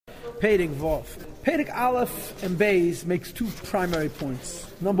Perek Vav. Perek Aleph and Beis makes two primary points.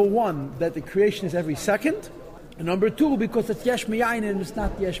 Number one, that the creation is every second. And number two, because it's Yesh Miyayin and it's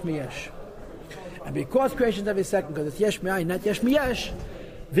not Yesh Miyesh. And because creation is every second, because it's Yesh Miyayin, not Yesh Miyesh,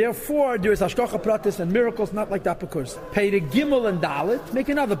 therefore there is Hashgacha Pratis and miracles not like that because Perek Gimel and Dalet make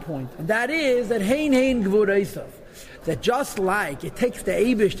another point. And that is that Hein Gvura Isav. That just like it takes the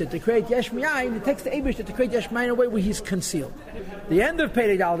Eibishter to create Yesh Miyayin, it takes the Eibishter to create Yesh Miyayin in a way where he's concealed. The end of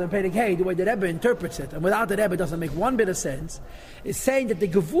Perek Dalet and Perek Hey, the way the Rebbe interprets it, and without the Rebbe it doesn't make one bit of sense, is saying that the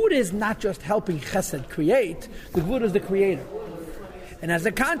Gevura is not just helping Chesed create, the Gevura is the creator. And as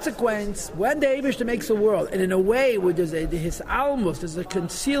a consequence, when the Eibishter makes a world, and in a way where there's his almos, there's a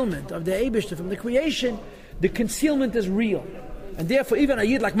concealment of the Eibishter from the creation, the concealment is real. And therefore, even a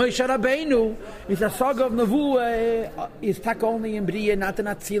Yid like Moshe Rabbeinu, is a saga of Nevuah, is tak only in Bria, not in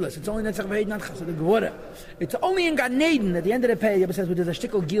Atzilus. It's only in Netzach V'Heid, not Chassid Gevura. It's only in Gan Eden, at the end of the page, it says, there's a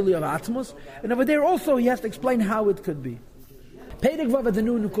shtickle gili of Atzmos. And over there also, he has to explain how it could be. Perek Vav is the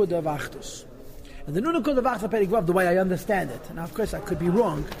new Nukud of Achdus. And the new Nukud of Achdus, Perek Vav, the way I understand it, now of course I could be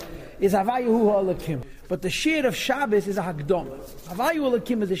wrong, is Havayu Ha'alakim. But the Shir of Shabbos is a Hagdom. Havayu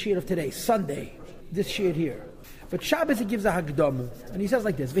Ha'alakim is the Shir of today, Sunday, this Shir here. But Shabbos he gives a Hagdamu. And he says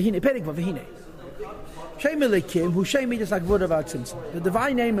like this, V'hine, Perek Vav, V'hine. Shem Elikim, Hu Shem Midas HaGvura V'Atzimtzum. The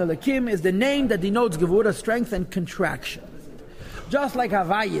divine name Elikim is the name that denotes Gevura, strength and contraction. Just like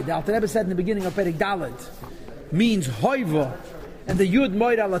Havayah, the Alter Rebbe said in the beginning of Perek Dalet, means Hoiva, and the Yud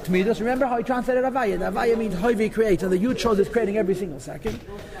Moira Latmidas. Remember how he translated Havayah? The Havayah means Hoiva creates, and the Yud shows it's creating every single second.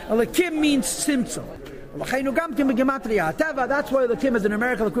 Elikim means Simtzum. That's why the Kim is the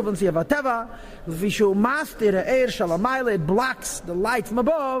numerical equivalency of Ateva. It blocks the light from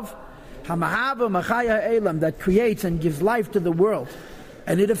above. That creates and gives life to the world.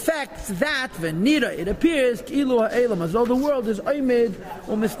 And it affects that, it appears as though the world is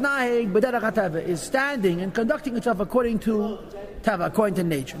is standing and conducting itself according to Teva, according to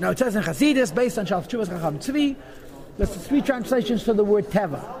nature. Now it says in Chassidus, based on Shalach Tshuvas Chacham Tzvi, there's three translations to the word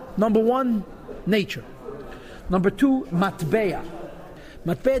Teva. Number one, nature. Number two, matbeya.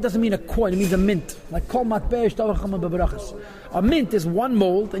 Matbeya doesn't mean a coin, it means a mint. Like kol matbeya shtovacham beberachas. A mint is one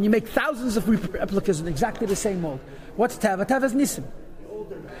mold, and you make thousands of replicas in exactly the same mold. What's Teva? Teva is Nisim.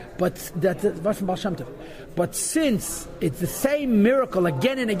 But that's from Baal Shem Tov. But since it's the same miracle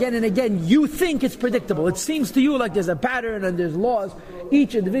again and again and again, you think it's predictable. It seems to you like there's a pattern and there's laws.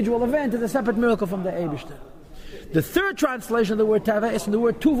 Each individual event is a separate miracle from the Eibishter. The third translation of the word Teva is from the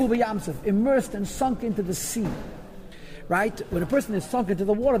word Tuvu B'Yamsef, immersed and sunk into the sea. Right? When a person is sunk into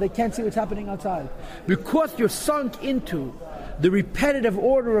the water, they can't see what's happening outside. Because you're sunk into the repetitive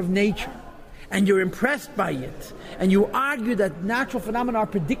order of nature, and you're impressed by it, and you argue that natural phenomena are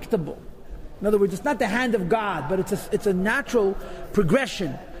predictable. In other words, it's not the hand of God, but it's a natural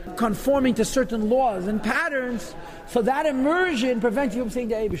progression, conforming to certain laws and patterns, so that immersion prevents you from seeing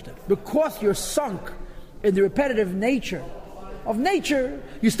the Eibishter. Because you're sunk in the repetitive nature of nature,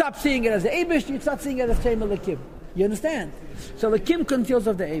 you stop seeing it as the Eibishter, you start seeing it as Shem Elikim. You understand? So Elikim conceals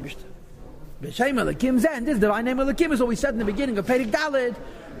of the Eibishter. Shem Elikim Zen, this divine name Elikim is what we said in the beginning of Perek Dalet.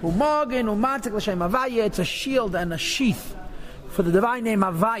 It's a shield and a sheath for the divine name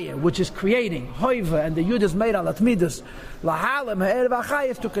Havayah, which is creating Hoiva, and the Yud is made al Atmidus Lahalim Ha'er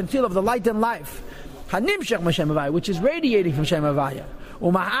V'Achayis, to conceal of the light and life. Hanimshech M'Shem Havayah, which is radiating from Shem Havayah.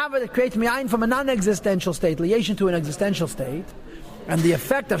 Umahava, that creates Mi'ayin from a non-existential state, liation to an existential state. And the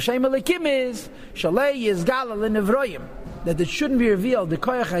effect of Shem Elikim is Shalei Yizgala L'Nevroyim, that it shouldn't be revealed, the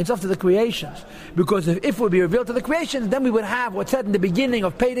Koyach HaEinsof, to the creations. Because if it would be revealed to the creations, then we would have what's said in the beginning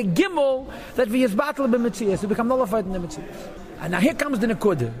of Perek Gimel, that we is battle b'metzias, we become nullified in the metzias. And now here comes the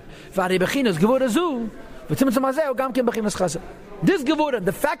Nekudah. V'arei bechinas Gevura zu, v'tzimtzum hazeh gam ken bechinas chesed. This Gevura,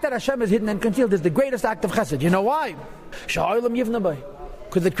 the fact that Hashem is hidden and concealed, is the greatest act of chesed. You know why? Sha'olam yivna bay,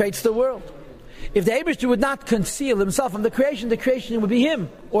 because it creates the world. If the Eibishter would not conceal himself from the creation would be him,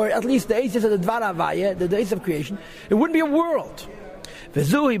 or at least the Eitzis of the Dvar Havayah, the Eitzis of creation. It wouldn't be a world. And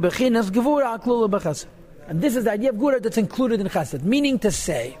this is the idea of Gevura that's included in Chesed, meaning to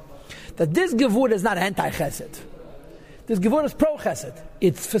say that this Gevura is not anti-Chesed. This Gevura is pro-Chesed.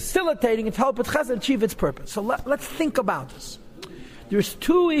 It's facilitating, it's helping Chesed achieve its purpose. So let's think about this. There's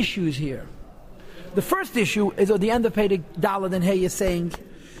two issues here. The first issue is at the end of Perek Dalet and Hey is saying,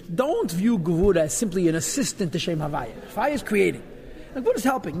 don't view Gevura as simply an assistant to Shem Havayah. Havayah is creating. And Gevura is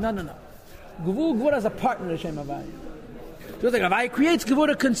helping. No. Gevura is a partner to Shem Havayah. Just like Havayah creates,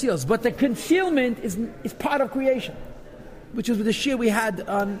 Gevura conceals. But the concealment is part of creation, which is the shir we had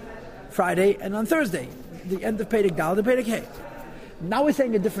on Friday and on Thursday, the end of Perek Dalet and Perek Hey. Now we're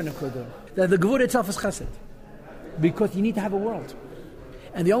saying a different Nekudah, that the Gevura itself is chesed, because you need to have a world.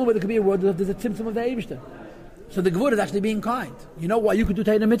 And the only way there could be a world is there's a tzimtzum of the Eibishter. So the Gevurah is actually being kind. You know why you could do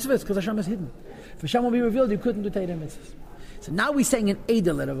Torah mitzvahs? Because Hashem is hidden. If Hashem will be revealed, you couldn't do Torah mitzvahs. So now we're saying an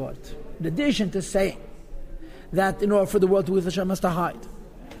Eidel Leravot. In addition to saying that in order for the world to live, Hashem has to hide.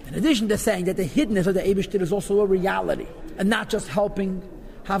 In addition to saying that the hiddenness of the Eibishter is also a reality, and not just helping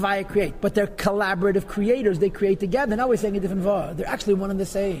Havaya create, but they're collaborative creators, they create together. Now we're saying a different word. They're actually one and the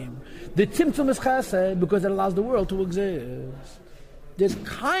same. The Tzimtzum is Chesed because it allows the world to exist. There's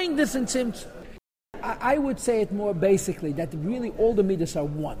kindness in Tzimtzum. I would say it more basically that really all the midas are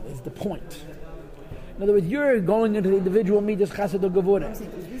one, is the point. In other words, you're going into the individual midas Chesed or Gevurah. I'm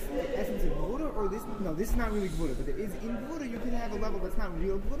saying, is this the essence of Gevurah or this? No, this is not really Gevurah, but there is in Gevurah you can have a level that's not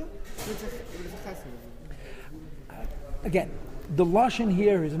real Gevurah, but it's a Chesed. Again, the lashon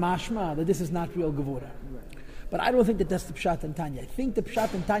here is mashma that this is not real Gevurah. Right. But I don't think that that's the Pshat and Tanya. I think the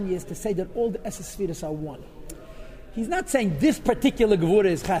Pshat and Tanya is to say that all the Esesphiras are one. He's not saying this particular Gevurah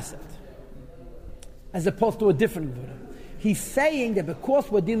is Chesed, as opposed to a different Gevurah. He's saying that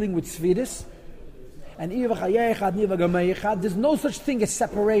because we're dealing with Sfiras, and there's no such thing as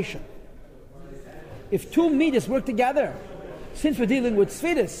separation. If two midas work together, since we're dealing with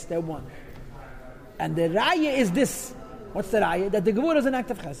Sfiras, they're one. And the Raya is this. What's the Raya? That the Gevurah is an act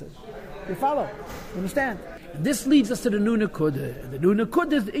of Chesed. You follow? You understand? And this leads us to the Nu Nekudah. The Nu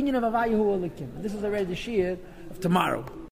Nekudah is the Inyan of Avayahu Alikim. This is already the Shir of tomorrow.